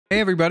Hey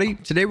everybody,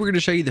 today we're going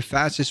to show you the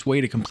fastest way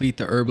to complete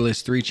the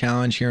Herbalist 3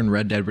 challenge here in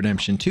Red Dead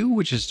Redemption 2,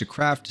 which is to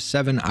craft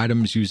 7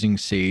 items using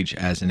sage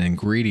as an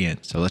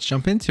ingredient. So let's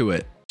jump into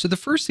it. So the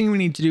first thing we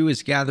need to do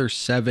is gather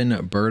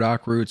 7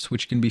 burdock roots,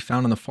 which can be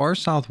found on the far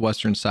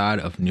southwestern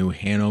side of New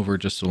Hanover,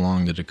 just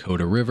along the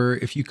Dakota River.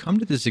 If you come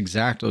to this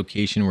exact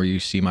location where you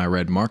see my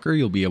red marker,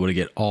 you'll be able to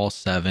get all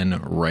 7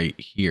 right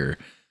here.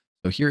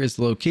 So here is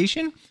the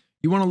location.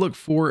 You want to look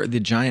for the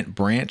giant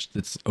branch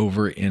that's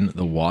over in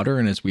the water,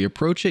 and as we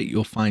approach it,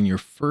 you'll find your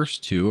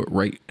first 2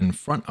 right in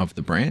front of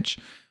the branch.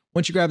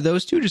 Once you grab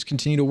those 2, just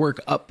continue to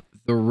work up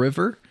the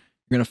river.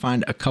 You're going to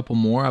find a couple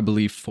more, I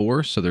believe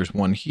 4. So there's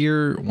one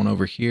here, one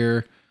over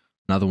here,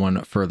 another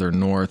one further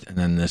north, and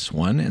then this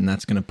one, and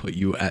that's going to put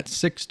you at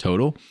 6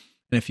 total.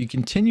 And if you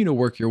continue to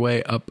work your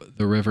way up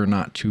the river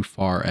not too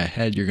far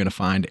ahead, you're going to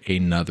find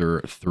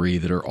another 3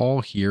 that are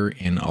all here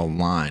in a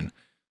line.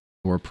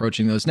 We're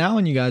approaching those now,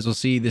 and you guys will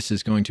see this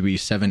is going to be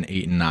 7,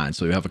 8, and 9.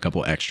 So we have a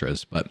couple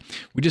extras, but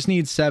we just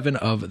need 7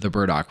 of the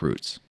burdock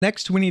roots.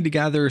 Next, we need to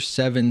gather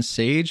 7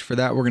 sage. For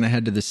that, we're going to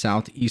head to the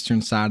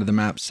southeastern side of the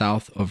map,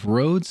 south of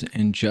Rhodes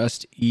and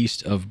just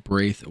east of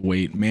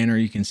Braithwaite Manor.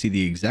 You can see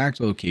the exact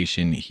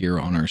location here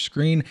on our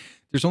screen.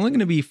 There's only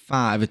going to be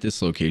 5 at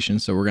this location,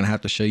 so we're going to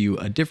have to show you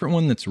a different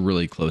one that's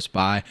really close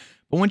by.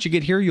 But once you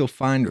get here, you'll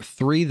find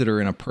 3 that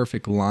are in a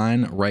perfect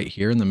line right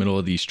here in the middle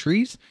of these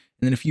trees.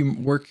 And then if you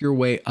work your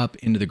way up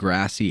into the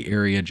grassy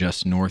area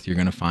just north, you're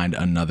going to find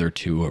another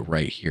 2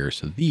 right here.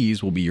 So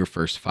these will be your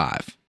first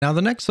 5. Now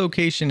the next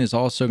location is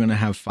also going to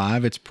have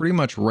 5. It's pretty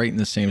much right in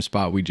the same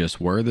spot we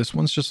just were. This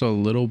one's just a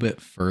little bit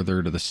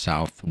further to the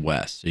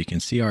southwest. So you can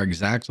see our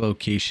exact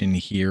location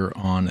here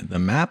on the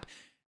map.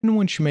 And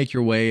once you make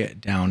your way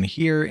down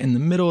here in the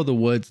middle of the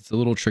woods, it's a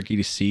little tricky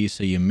to see,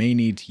 so you may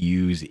need to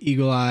use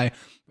Eagle Eye.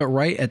 But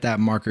right at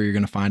that marker, you're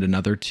going to find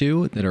another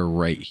 2 that are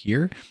right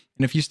here.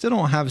 And if you still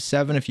don't have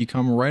 7, if you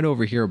come right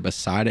over here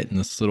beside it in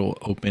this little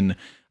open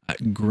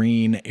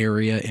green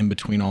area in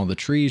between all the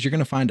trees, you're going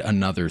to find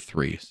another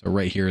 3. So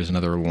right here is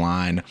another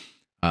line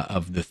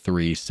of the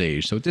 3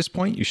 sage. So at this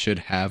point, you should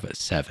have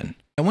 7.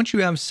 And once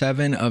you have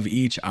 7 of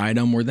each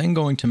item, we're then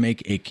going to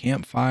make a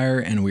campfire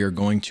and we are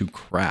going to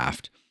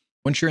craft.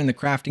 Once you're in the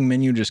crafting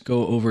menu, just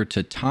go over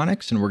to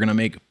tonics and we're going to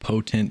make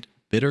potent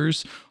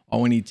bitters.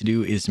 All we need to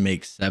do is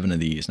make 7 of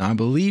these. Now, I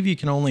believe you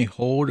can only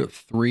hold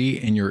 3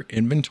 in your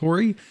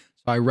inventory.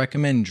 So I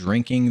recommend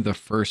drinking the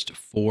first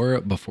 4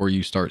 before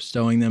you start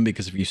stowing them,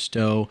 because if you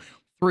stow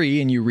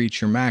 3 and you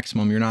reach your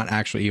maximum, you're not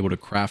actually able to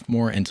craft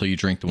more until you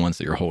drink the ones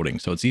that you're holding.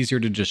 So it's easier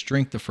to just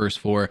drink the first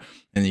 4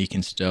 and then you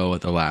can stow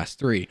the last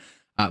 3.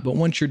 But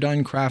once you're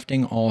done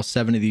crafting all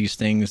 7 of these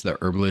things, the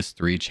Herbalist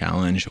 3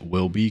 challenge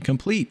will be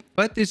complete.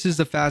 But this is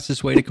the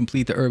fastest way to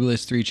complete the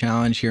Herbalist 3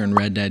 challenge here in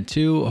Red Dead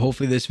 2.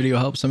 Hopefully this video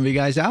helps some of you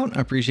guys out.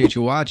 I appreciate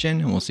you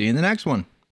watching, and we'll see you in the next one.